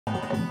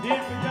We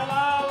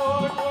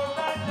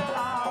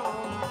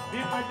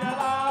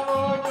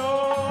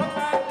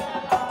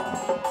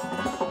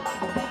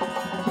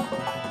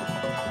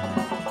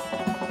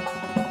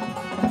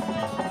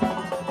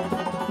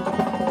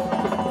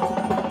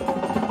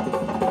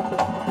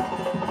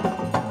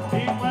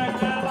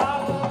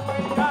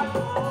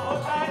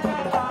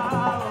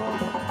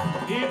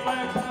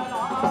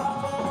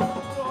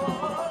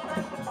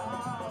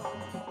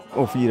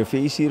vieren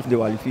feest hier,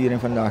 Divali vieren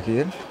vandaag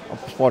hier op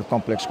Sport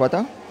Complex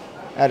Kwatta.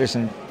 Er is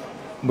een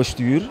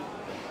bestuur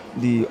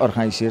die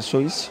organiseert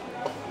zoiets.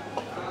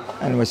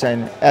 En we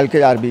zijn elke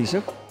jaar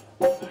bezig.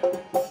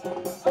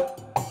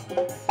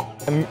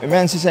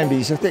 Mensen zijn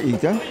bezig te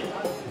eten.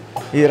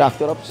 Hier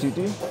achterop ziet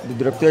u de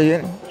drukte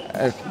hier.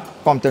 Er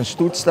komt een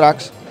stoet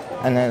straks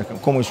en er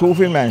komen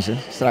zoveel mensen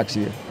straks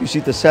hier. U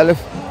ziet er zelf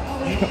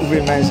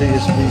hoeveel mensen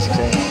hier bezig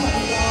zijn.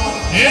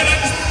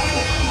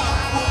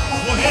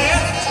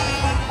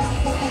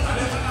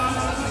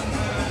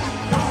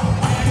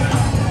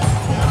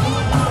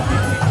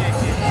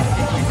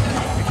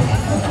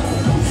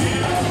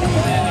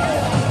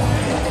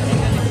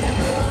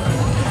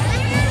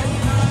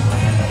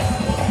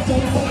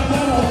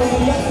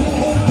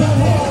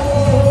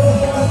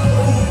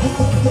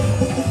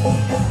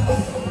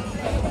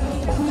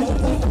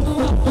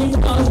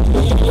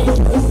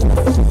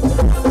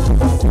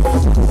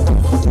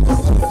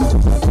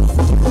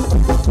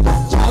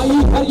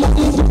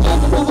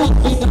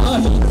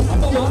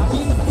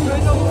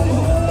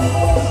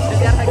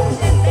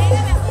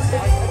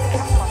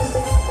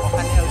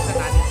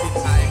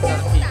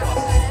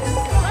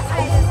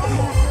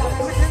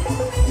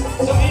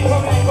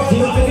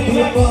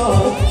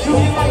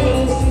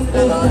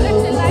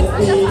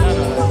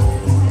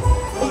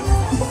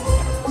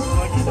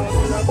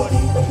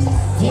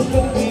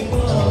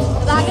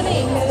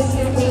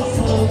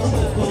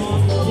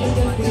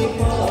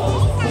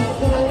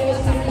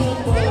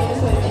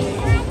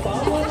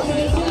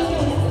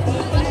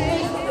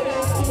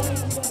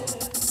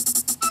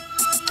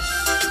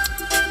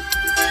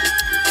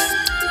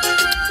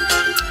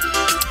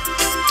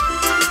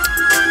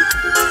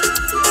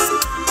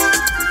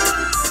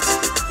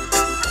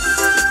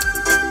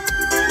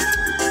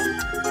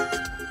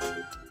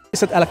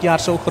 Is het elk jaar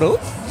zo groot?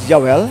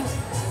 Jawel.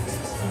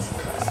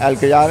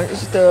 Elke jaar is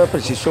het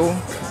precies zo.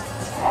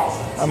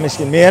 En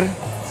misschien meer.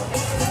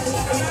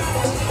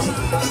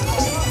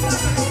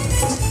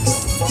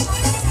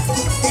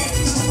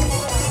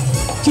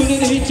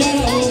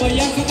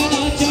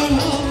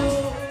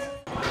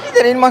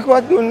 Iedereen mag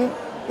wat doen.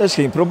 Dat is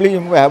geen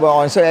probleem. We hebben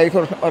onze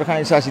eigen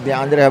organisatie. Die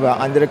anderen hebben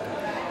andere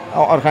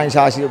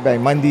organisaties bij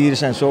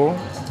mandiers en zo.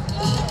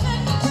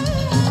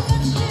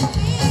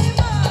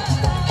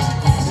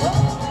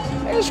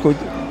 Dat is goed.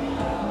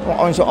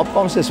 Onze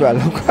opkomst is wel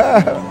ook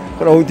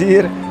groot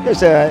hier.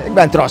 Dus ik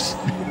ben trots.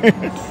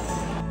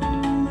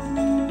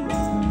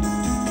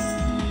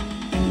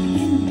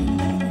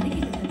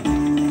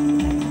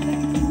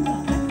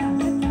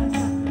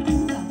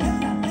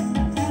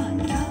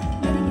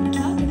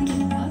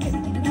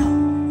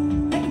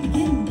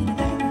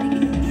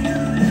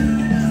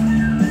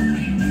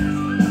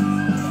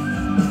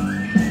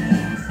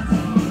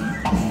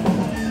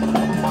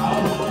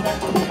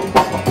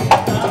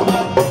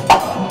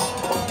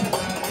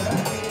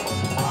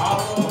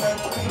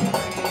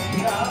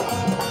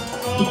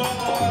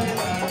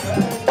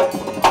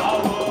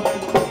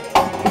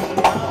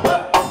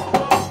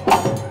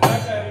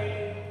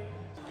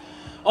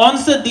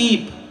 Onze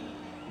diep,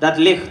 dat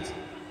licht.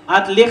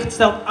 Het licht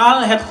stelt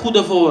al het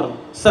goede voor,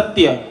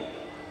 satya.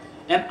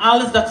 En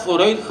alles dat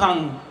vooruitgang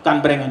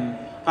kan brengen.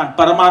 Van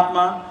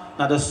Paramatma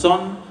naar de zon,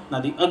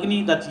 naar die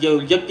Agni, dat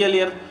jou je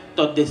leert,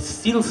 tot de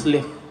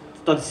zielslicht,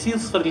 tot de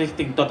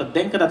zielsverlichting, tot het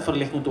denken dat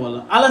verlicht moet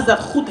worden. Alles dat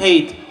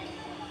goedheid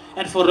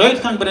en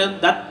vooruitgang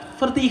brengt, dat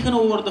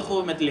vertegenwoordigen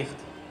we met licht.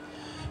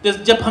 Dus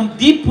jab ham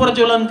diep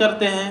prajolan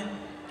karte hain,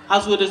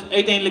 als we dus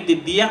uiteindelijk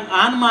de dia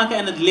aanmaken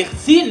en het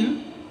licht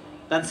zien,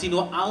 dan zien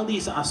we al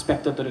deze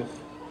aspecten terug.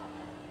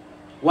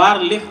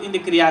 Waar licht in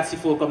de creatie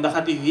voorkomt, dan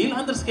gaat u heel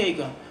anders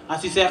kijken.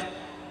 Als u zegt,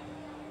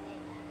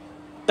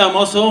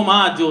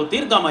 Tamosoma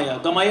Jyotir Gamaya.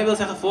 Gamaya wil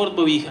zeggen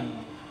voortbewegen.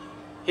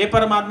 He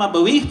Paramatma,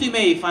 beweegt u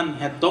mij van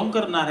het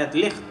donker naar het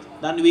licht.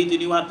 Dan weet u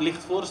nu wat het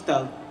licht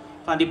voorstelt.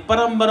 Van die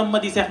Parambrahma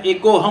die zegt,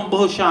 ik go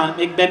hamboshan,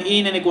 ik ben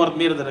één en ik word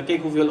meerdere.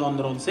 Kijk hoeveel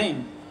onder ons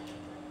zijn.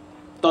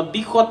 Tot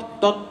die God,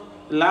 tot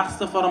de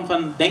laagste vorm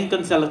van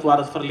denken zelf waar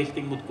het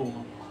verlichting moet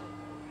komen.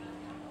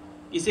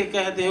 इसे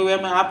कहते हुए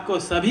मैं आपको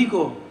सभी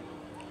को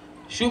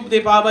शुभ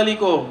दीपावली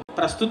को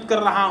प्रस्तुत कर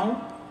रहा हूँ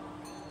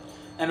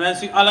en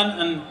wens u allen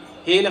een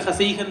hele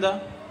gezegende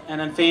en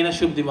een fijne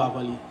शुभ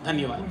दीपावली.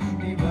 धन्यवाद.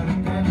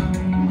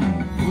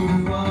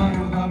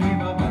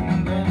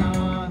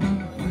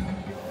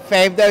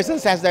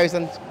 5000,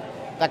 6000,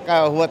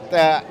 dat wordt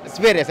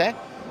sfeer is. Hè?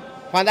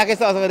 Vandaag is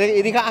het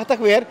regenachtig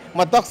weer,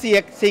 maar toch zie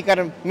ik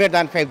zeker meer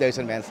dan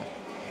 5000 mensen.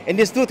 En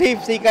die stoet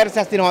heeft zeker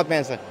 1600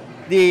 mensen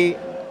die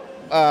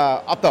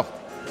optocht.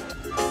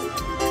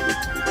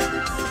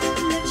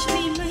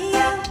 Lakshmi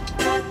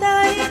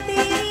Mata,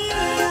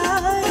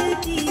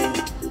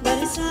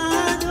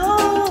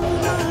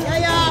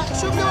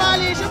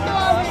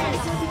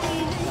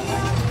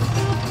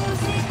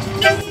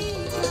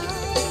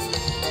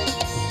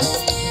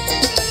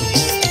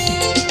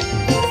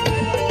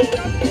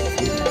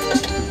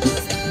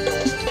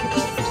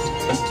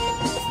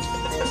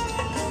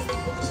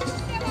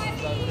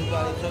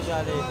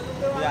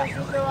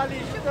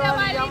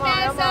 Divali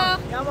mensen,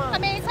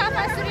 gemeenschap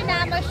van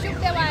Suriname, Shuk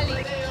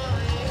Divali.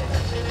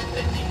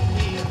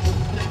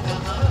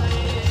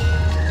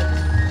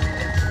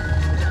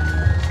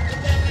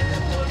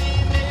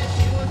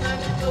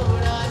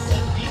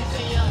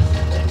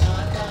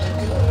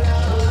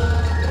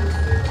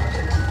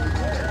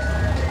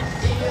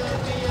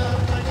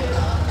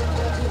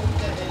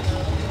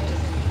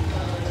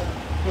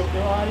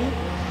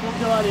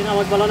 Divali,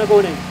 nama balana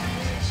koning.